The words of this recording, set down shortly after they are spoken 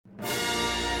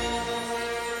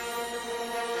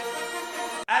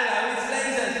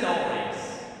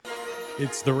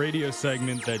It's the radio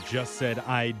segment that just said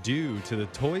I do to the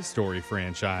Toy Story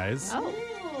franchise. Oh.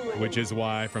 Which is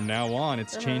why from now on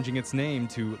it's changing its name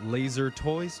to Laser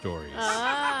Toy Stories.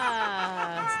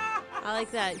 Ah. I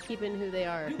like that, keeping who they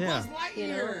are. Yeah. You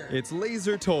know? It's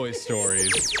Laser Toy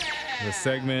Stories. The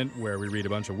segment where we read a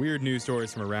bunch of weird news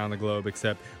stories from around the globe,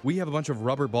 except we have a bunch of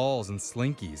rubber balls and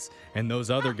slinkies, and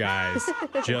those other guys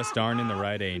just aren't in the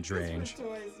right age range.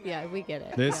 Yeah, we get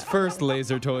it. This first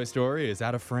Laser Toy Story is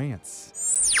out of France.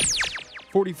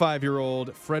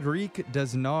 45-year-old Frédéric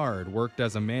Desnard worked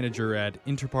as a manager at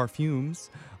Interparfums,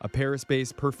 a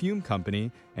Paris-based perfume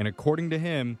company, and according to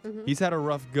him, he's had a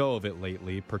rough go of it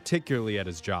lately, particularly at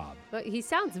his job. But he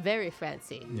sounds very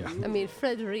fancy. Yeah. I mean,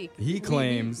 Frédéric. He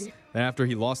claims that after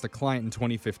he lost a client in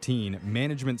 2015,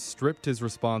 management stripped his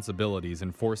responsibilities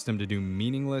and forced him to do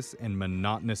meaningless and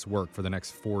monotonous work for the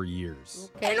next 4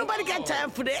 years. Ain't nobody got time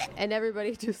for that. And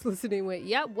everybody just listening went,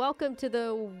 yeah, welcome to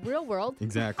the real world.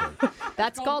 Exactly.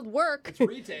 That's called work. It's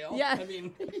retail. Yeah. I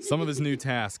mean, Some of his new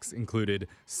tasks included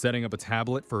setting up a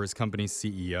tablet for his company's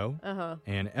CEO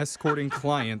and escorting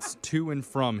clients to and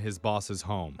from his boss's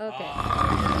home. Okay.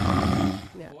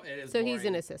 well, it is So he's an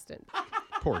boring. assistant.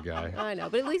 Poor guy. I know,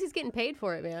 but at least he's getting paid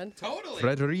for it, man. Totally.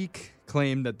 Frédéric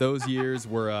claimed that those years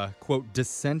were a, quote,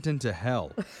 descent into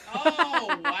hell,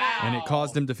 Oh, wow. and it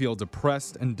caused him to feel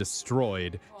depressed and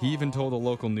destroyed. He even told a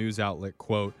local news outlet,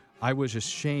 quote, I was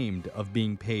ashamed of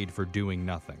being paid for doing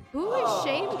nothing. Who is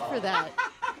shamed for that?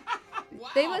 Wow.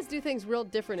 They must do things real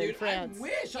different in Dude, France. I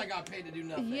wish I got paid to do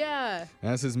nothing. Yeah.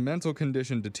 As his mental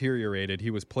condition deteriorated, he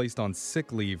was placed on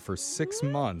sick leave for 6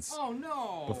 months Oh,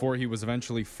 no. before he was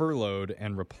eventually furloughed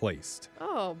and replaced.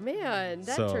 Oh, man.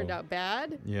 That So- turned out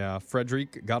bad. Yeah,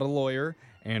 Frédéric got a lawyer,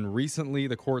 and recently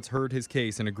the courts heard his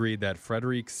case and agreed that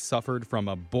Frédéric suffered from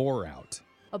a bore-out.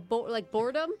 Like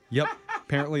boredom? Yep,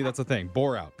 apparently that's a thing,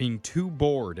 bore-out, being too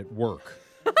bored at work.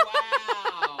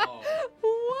 Wow.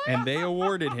 And they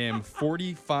awarded him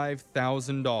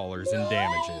 $45,000 in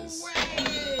damages.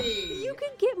 Way. You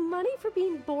could get money for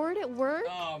being bored at work?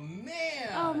 Oh, man.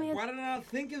 Oh, man. Why did I not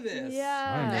think of this? I'm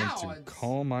Yeah. going to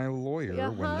call my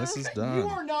lawyer when this is You done.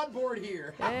 are not bored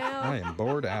here. I Well, am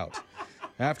bored out.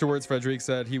 Afterwards, Frédéric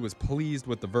said he was pleased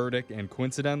with the verdict, and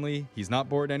coincidentally, he's not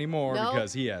bored anymore No.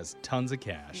 because he has tons of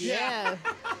cash. yeah.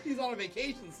 He's on a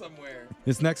vacation somewhere.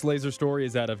 This next laser story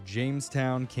is out of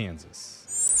Jamestown, Kansas.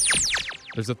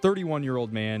 There's a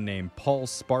 31-year-old man named Paul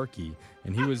Sparky,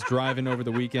 and he was driving over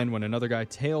the weekend when another guy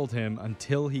tailed him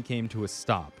until he came to a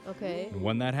stop. Okay. And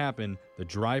when that happened, the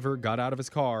driver got out of his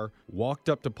car, walked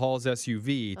up to Paul's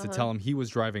SUV to tell him he was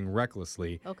driving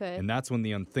recklessly. Okay. And that's when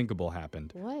the unthinkable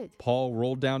happened. What? Paul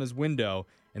rolled down his window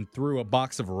and threw a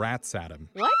box of rats at him.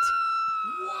 What?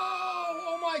 Whoa.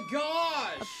 Oh, my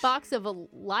gosh. A box of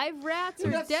live rats or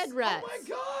That's- dead rats? Oh, my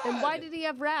God. And why did he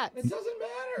have rats? It doesn't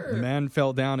matter. The man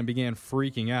fell down and began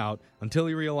freaking out until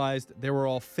he realized they were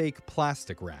all fake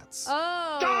plastic rats. Oh.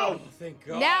 Oh, thank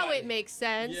God. Now it makes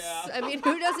sense. Yeah. I mean,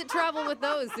 who doesn't travel with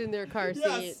those in their car seat?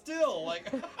 Yeah, still,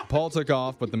 like, Paul took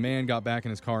off, but the man got back in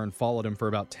his car and followed him for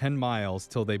about 10 miles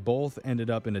till they both ended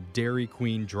up in a Dairy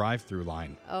Queen drive-through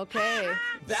line. Okay.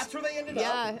 that's where they ended up.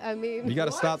 Yeah, I mean. You got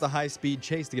to stop the high-speed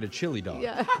chase to get a chili dog.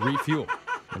 Yeah. Refuel.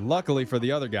 And luckily for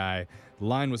the other guy, the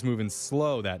line was moving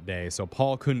slow that day, so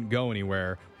Paul couldn't go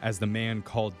anywhere as the man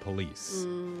called police.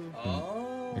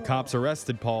 Oh. The cops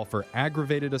arrested Paul for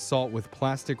aggravated assault with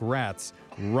plastic rats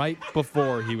right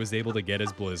before he was able to get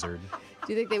his blizzard.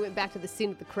 Do you think they went back to the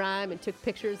scene of the crime and took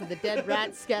pictures of the dead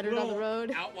rats scattered on the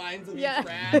road? Outlines of Yeah. each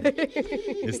rat.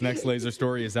 This next laser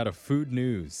story is out of Food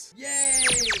News. Yay.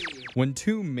 When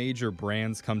two major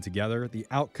brands come together, the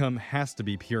outcome has to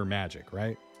be pure magic,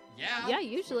 right? Yeah. Yeah,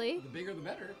 usually. The bigger the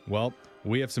better. Well,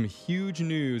 we have some huge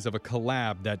news of a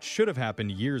collab that should have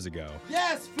happened years ago.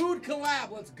 Yes, food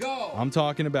collab. Let's go. I'm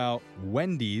talking about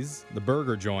Wendy's, the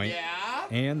burger joint, Yeah.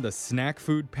 and the snack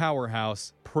food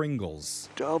powerhouse, Pringles.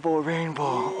 Double rainbow.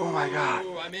 Oh my God.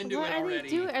 Ooh, I'm into What it are already. they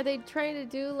doing? Are they trying to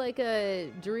do like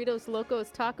a Doritos Locos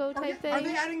taco type thing? Are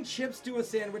they adding chips to a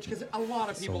sandwich? Because a lot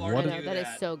of people So already what do if- I know, that.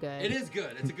 that is so good. It is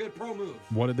good. It's a good pro move.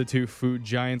 What did the two food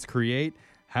giants create?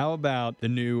 How about the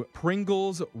new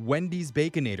Pringles Wendy's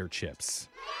Baconator chips?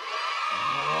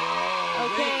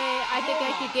 Okay, I think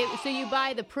I could get. So you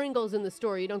buy the Pringles in the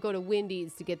store. You don't go to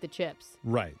Wendy's to get the chips.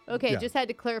 Right. Okay, Yeah. just had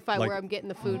to clarify Like- where I'm getting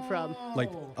the food from. Like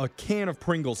a can of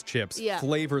Pringles chips Yeah,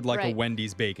 flavored like a right.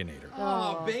 Wendy's Baconator.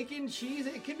 Oh, bacon, cheese,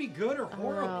 it can be good or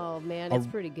horrible. Oh man, it's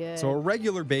pretty good. So a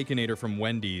regular Baconator from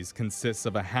Wendy's consists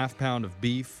of a half pound of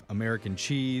beef, American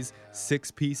cheese,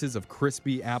 6 pieces of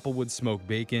crispy Applewood smoked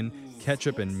bacon,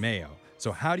 ketchup, and mayo.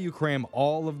 So how do you cram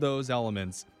all of those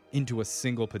elements into a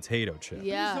single potato chip. Please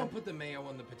Yeah. don't put the mayo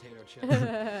on the potato chip.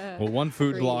 Well, one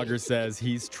food Greedy. blogger says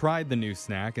he's tried the new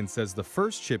snack and says the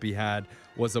first chip he had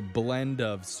was a blend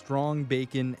of strong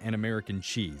bacon and American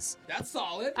cheese. That's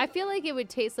solid. I feel like it would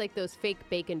taste like those fake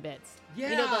bacon bits.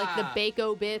 Yeah. You know, like the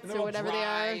Bako bits And or all whatever they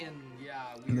dry are. And,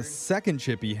 yeah, And the weird. second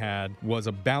chip he had was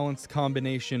a balanced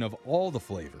combination of all the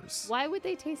flavors. Why would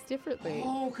they taste differently?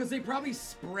 Oh, because they probably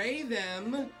spray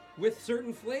them with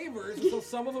certain flavors, and so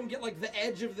some of them get like the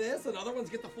edge of this, and other ones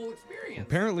get the full experience.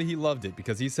 Apparently he loved it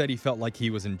because he said he felt like he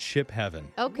was in chip heaven.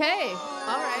 Okay.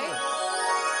 All right.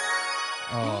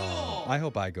 Oh, I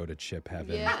hope I go to chip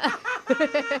heaven. Yeah.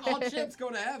 All chips go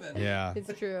to heaven. Yeah.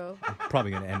 It's true.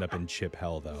 Probably gonna end up in chip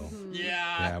hell though. Yeah.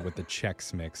 Yeah, with the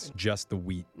Chex Mix, just the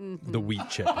wheat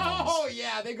chip ones. Oh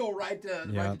yeah, they go right to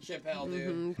Yeah. chip hell,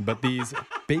 dude. But these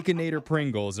Baconator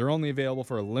Pringles are only available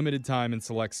for a limited time in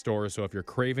select stores, so if you're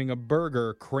craving a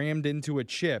burger crammed into a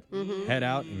chip, head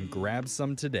out and grab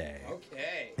some today.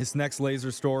 Okay. This next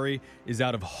laser story is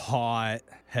out of hot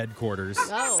headquarters.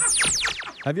 Oh.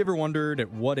 Have you ever wondered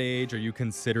at what age are you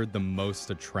considered the most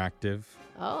attractive?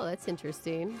 Oh, that's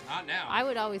interesting. Not now. I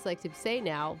would always like to say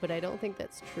now, but I don't think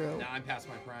that's true. Nah, I'm past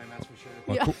my prime, that's for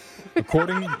sure. Yeah.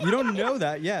 According, you don't know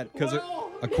that yet, because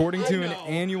Well, according to I an know.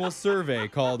 annual survey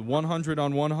called 100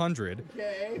 on 100,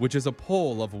 Okay. which is a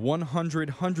poll of 100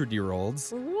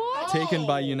 100-year-olds What? taken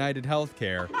by Oh. United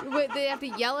Healthcare. Wait, they have to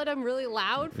yell at them really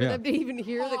loud for Yeah. them to even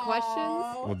hear the questions?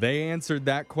 Well, they answered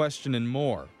that question and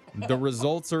more. The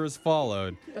results are as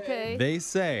followed. Okay. They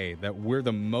say that we're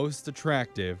the most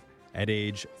attractive at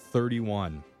age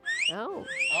 31. Oh,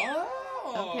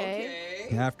 Oh, Okay.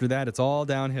 okay. After that, it's all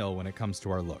downhill when it comes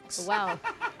to our looks. wow.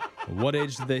 What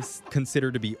age do they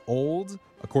consider to be old?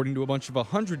 According to a bunch of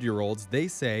 100-year-olds, they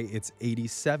say it's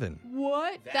 87.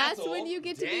 What? That's when old? you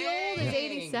get to be old, is Dang.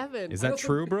 87. Is that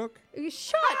true, Brooke?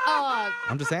 Shut up,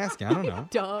 I'm just asking. I don't know.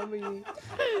 dummy.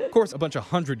 Of course, a bunch of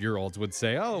 100-year-olds would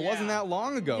say, oh, it wasn't Yeah. that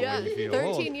long ago Yeah, where you feel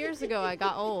 13 old. years ago I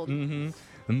got old.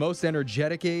 The most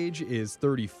energetic age is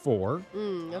 34.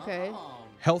 Okay. Oh,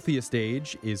 Healthiest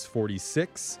age is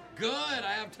 46. good.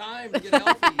 I have time to get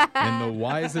healthy. And the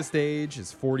wisest age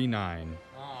is 49.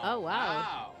 Oh,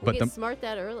 wow. We But get the- smart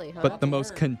that early, huh? But the to most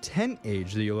learn. content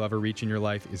age that you'll ever reach in your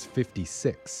life is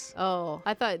 56. Oh,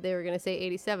 I thought they were going to say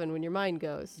 87 when your mind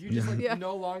goes. You just like Yeah.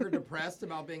 no longer depressed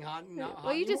about being hot and not hot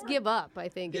Well, you just anymore? give up, I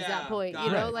think, is that Yeah, point. got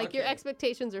You know, it. like your Okay.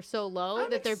 expectations are so low I'm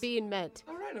that they're ex- being met.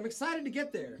 All right, I'm excited to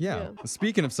get there. Yeah.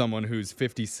 Speaking of someone who's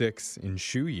 56 in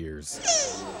shoe years,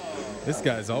 this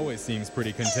guy's always seems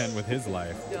pretty content with his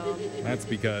life. Dumb. That's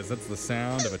because that's the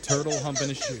sound of a turtle humping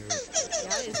a shoe.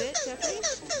 Yeah, is it, Jeffrey?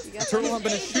 You got Turtle that?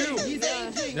 humping a shoe. He's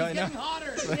aging. No, I He's know. getting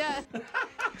hotter. Yeah.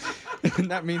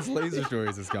 And that means Laser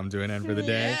Stories has come to an end for the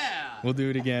day. Yeah. We'll do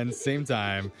it again, same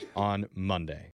time on Monday.